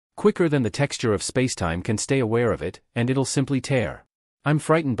quicker than the texture of spacetime can stay aware of it, and it'll simply tear. I'm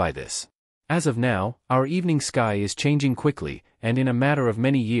frightened by this. As of now, our evening sky is changing quickly, and in a matter of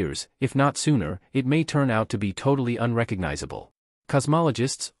many years, if not sooner, it may turn out to be totally unrecognizable.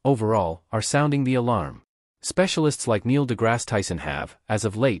 Cosmologists, overall, are sounding the alarm. Specialists like Neil deGrasse Tyson have, as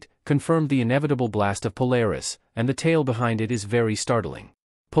of late, confirmed the inevitable blast of Polaris, and the tale behind it is very startling.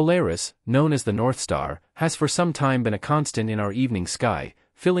 Polaris, known as the North Star, has for some time been a constant in our evening sky,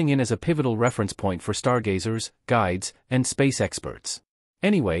 filling in as a pivotal reference point for stargazers, guides, and space experts.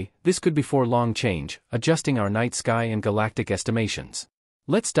 Anyway, this could before long change, adjusting our night sky and galactic estimations.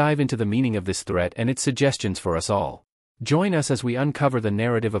 Let's dive into the meaning of this threat and its suggestions for us all. Join us as we uncover the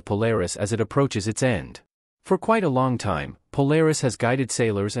narrative of Polaris as it approaches its end. For quite a long time, Polaris has guided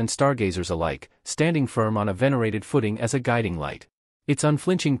sailors and stargazers alike, standing firm on a venerated footing as a guiding light. Its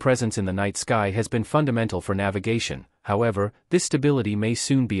unflinching presence in the night sky has been fundamental for navigation. However, this stability may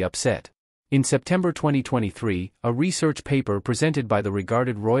soon be upset. In September 2023, a research paper presented by the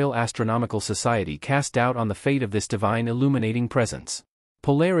regarded Royal Astronomical Society cast doubt on the fate of this divine illuminating presence.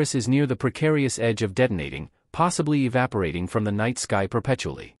 Polaris is near the precarious edge of detonating, possibly evaporating from the night sky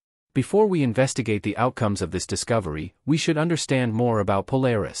perpetually. Before we investigate the outcomes of this discovery, we should understand more about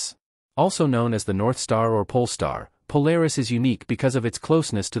Polaris. Also known as the North Star or Pole Star, Polaris is unique because of its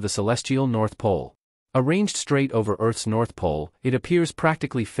closeness to the celestial North Pole. Arranged straight over Earth's North Pole, it appears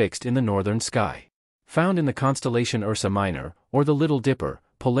practically fixed in the northern sky. Found in the constellation Ursa Minor, or the Little Dipper,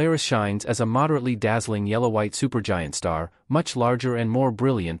 Polaris shines as a moderately dazzling yellow-white supergiant star, much larger and more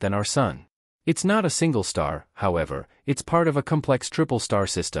brilliant than our Sun. It's not a single star, however, it's part of a complex triple star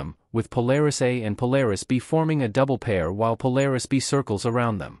system, with Polaris A and Polaris B forming a double pair while Polaris B circles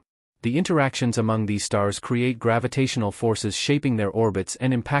around them. The interactions among these stars create gravitational forces shaping their orbits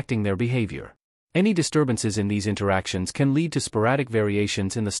and impacting their behavior. Any disturbances in these interactions can lead to sporadic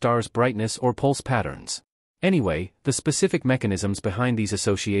variations in the star's brightness or pulse patterns. Anyway, the specific mechanisms behind these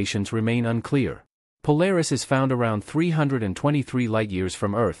associations remain unclear. Polaris is found around 323 light-years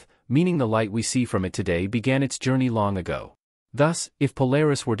from Earth, meaning the light we see from it today began its journey long ago. Thus, if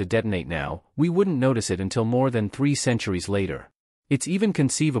Polaris were to detonate now, we wouldn't notice it until more than 3 centuries later. It's even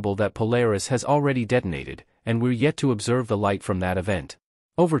conceivable that Polaris has already detonated, and we're yet to observe the light from that event.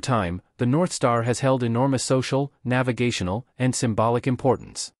 Over time, the North Star has held enormous social, navigational, and symbolic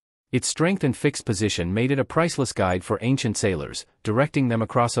importance. Its strength and fixed position made it a priceless guide for ancient sailors, directing them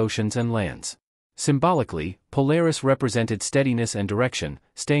across oceans and lands. Symbolically, Polaris represented steadiness and direction,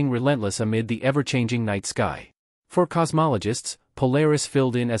 staying relentless amid the ever-changing night sky. For cosmologists, Polaris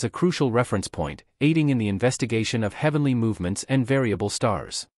filled in as a crucial reference point, aiding in the investigation of heavenly movements and variable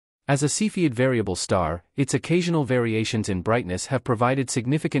stars. As a Cepheid variable star, its occasional variations in brightness have provided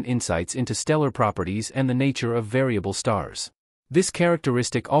significant insights into stellar properties and the nature of variable stars. This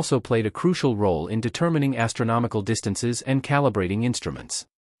characteristic also played a crucial role in determining astronomical distances and calibrating instruments.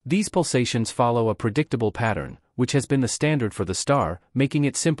 These pulsations follow a predictable pattern, which has been the standard for the star, making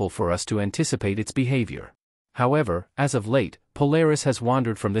it simple for us to anticipate its behavior. However, as of late, Polaris has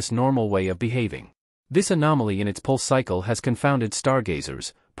wandered from this normal way of behaving. This anomaly in its pulse cycle has confounded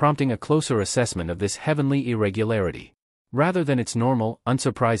stargazers, prompting a closer assessment of this heavenly irregularity. Rather than its normal,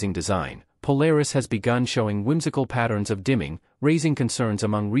 unsurprising design, Polaris has begun showing whimsical patterns of dimming, raising concerns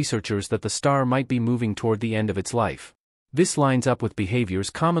among researchers that the star might be moving toward the end of its life. This lines up with behaviors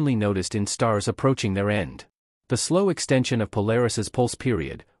commonly noticed in stars approaching their end. The slow extension of Polaris's pulse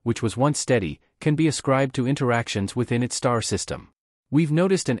period, which was once steady, can be ascribed to interactions within its star system. We've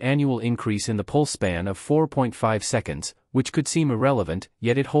noticed an annual increase in the pulse span of 4.5 seconds, which could seem irrelevant,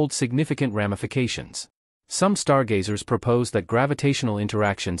 yet it holds significant ramifications. Some stargazers propose that gravitational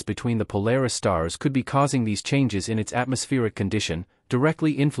interactions between the Polaris stars could be causing these changes in its atmospheric condition,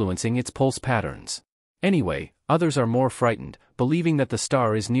 directly influencing its pulse patterns. Anyway, others are more frightened, believing that the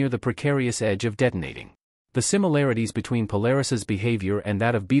star is near the precarious edge of detonating. The similarities between Polaris's behavior and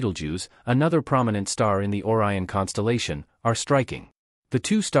that of Betelgeuse, another prominent star in the Orion constellation, are striking. The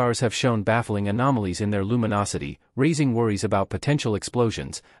two stars have shown baffling anomalies in their luminosity, raising worries about potential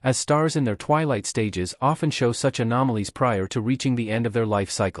explosions, as stars in their twilight stages often show such anomalies prior to reaching the end of their life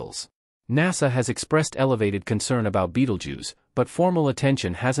cycles. NASA has expressed elevated concern about Betelgeuse, but formal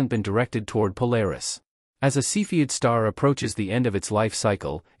attention hasn't been directed toward Polaris. As a Cepheid star approaches the end of its life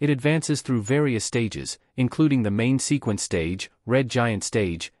cycle, it advances through various stages, including the main sequence stage, red giant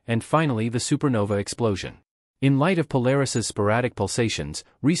stage, and finally the supernova explosion. In light of Polaris's sporadic pulsations,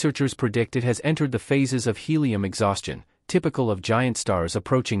 researchers predict it has entered the phases of helium exhaustion, typical of giant stars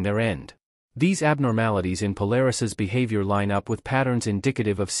approaching their end. These abnormalities in Polaris's behavior line up with patterns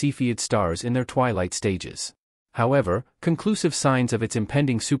indicative of Cepheid stars in their twilight stages. However, conclusive signs of its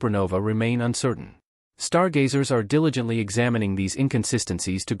impending supernova remain uncertain. Stargazers are diligently examining these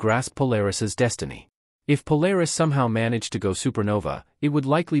inconsistencies to grasp Polaris's destiny. If Polaris somehow managed to go supernova, it would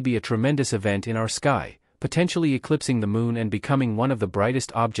likely be a tremendous event in our sky, potentially eclipsing the moon and becoming one of the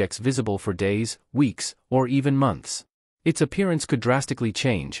brightest objects visible for days, weeks, or even months. Its appearance could drastically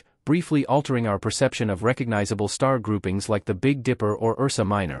change, briefly altering our perception of recognizable star groupings like the Big Dipper or Ursa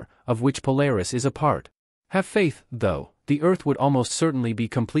Minor, of which Polaris is a part. Have faith, though, the Earth would almost certainly be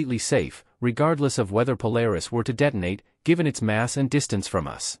completely safe, regardless of whether Polaris were to detonate, given its mass and distance from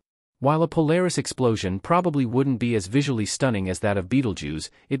us. While a Polaris explosion probably wouldn't be as visually stunning as that of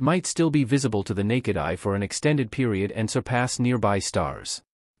Betelgeuse, it might still be visible to the naked eye for an extended period and surpass nearby stars.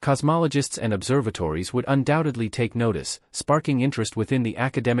 Cosmologists and observatories would undoubtedly take notice, sparking interest within the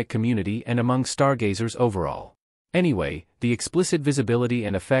academic community and among stargazers overall. Anyway, the explicit visibility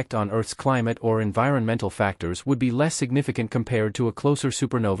and effect on Earth's climate or environmental factors would be less significant compared to a closer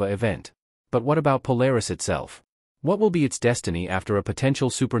supernova event. But what about Polaris itself? What will be its destiny after a potential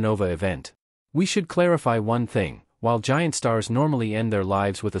supernova event? We should clarify one thing: while giant stars normally end their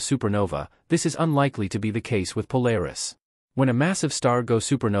lives with a supernova, this is unlikely to be the case with Polaris. When a massive star goes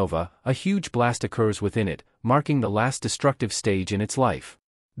supernova, a huge blast occurs within it, marking the last destructive stage in its life.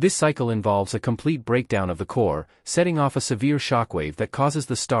 This cycle involves a complete breakdown of the core, setting off a severe shockwave that causes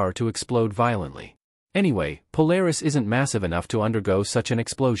the star to explode violently. Anyway, Polaris isn't massive enough to undergo such an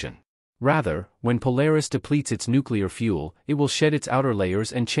explosion. Rather, when Polaris depletes its nuclear fuel, it will shed its outer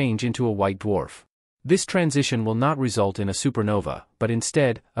layers and change into a white dwarf. This transition will not result in a supernova, but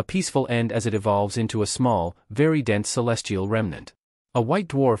instead, a peaceful end as it evolves into a small, very dense celestial remnant. A white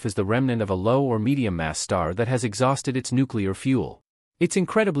dwarf is the remnant of a low or medium-mass star that has exhausted its nuclear fuel. It's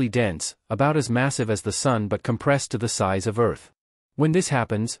incredibly dense, about as massive as the Sun but compressed to the size of Earth. When this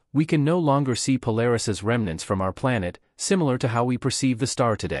happens, we can no longer see Polaris's remnants from our planet, similar to how we perceive the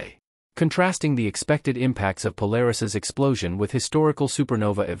star today. Contrasting the expected impacts of Polaris's explosion with historical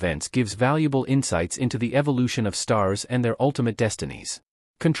supernova events gives valuable insights into the evolution of stars and their ultimate destinies.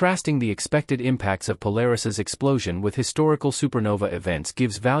 Contrasting the expected impacts of Polaris's explosion with historical supernova events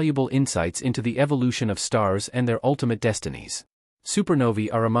gives valuable insights into the evolution of stars and their ultimate destinies.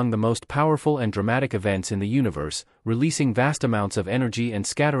 Supernovae are among the most powerful and dramatic events in the universe, releasing vast amounts of energy and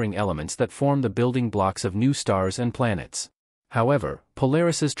scattering elements that form the building blocks of new stars and planets. However,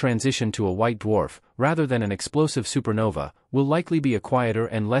 Polaris's transition to a white dwarf, rather than an explosive supernova, will likely be a quieter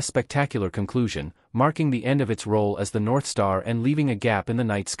and less spectacular conclusion, marking the end of its role as the North Star and leaving a gap in the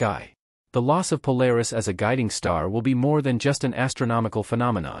night sky. The loss of Polaris as a guiding star will be more than just an astronomical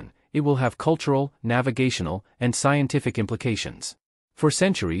phenomenon; it will have cultural, navigational, and scientific implications. For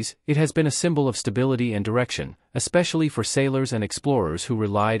centuries, it has been a symbol of stability and direction, especially for sailors and explorers who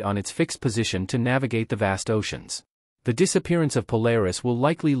relied on its fixed position to navigate the vast oceans. The disappearance of Polaris will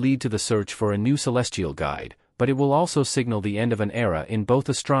likely lead to the search for a new celestial guide, but it will also signal the end of an era in both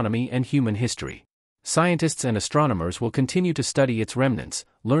astronomy and human history. Scientists and astronomers will continue to study its remnants,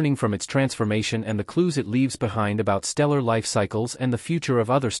 learning from its transformation and the clues it leaves behind about stellar life cycles and the future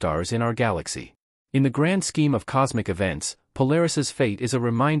of other stars in our galaxy. In the grand scheme of cosmic events, Polaris's fate is a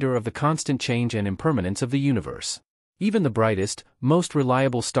reminder of the constant change and impermanence of the universe. Even the brightest, most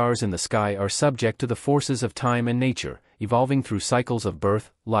reliable stars in the sky are subject to the forces of time and nature, evolving through cycles of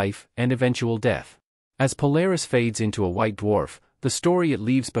birth, life, and eventual death. As Polaris fades into a white dwarf, the story it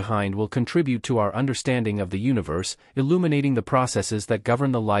leaves behind will contribute to our understanding of the universe, illuminating the processes that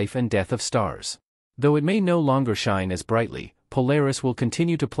govern the life and death of stars. Though it may no longer shine as brightly, Polaris will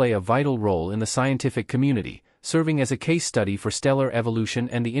continue to play a vital role in the scientific community, serving as a case study for stellar evolution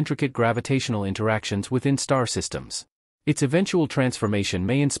and the intricate gravitational interactions within star systems. Its eventual transformation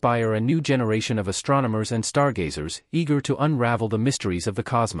may inspire a new generation of astronomers and stargazers eager to unravel the mysteries of the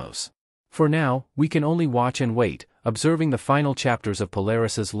cosmos. For now, we can only watch and wait, observing the final chapters of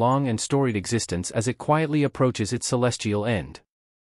Polaris's long and storied existence as it quietly approaches its celestial end.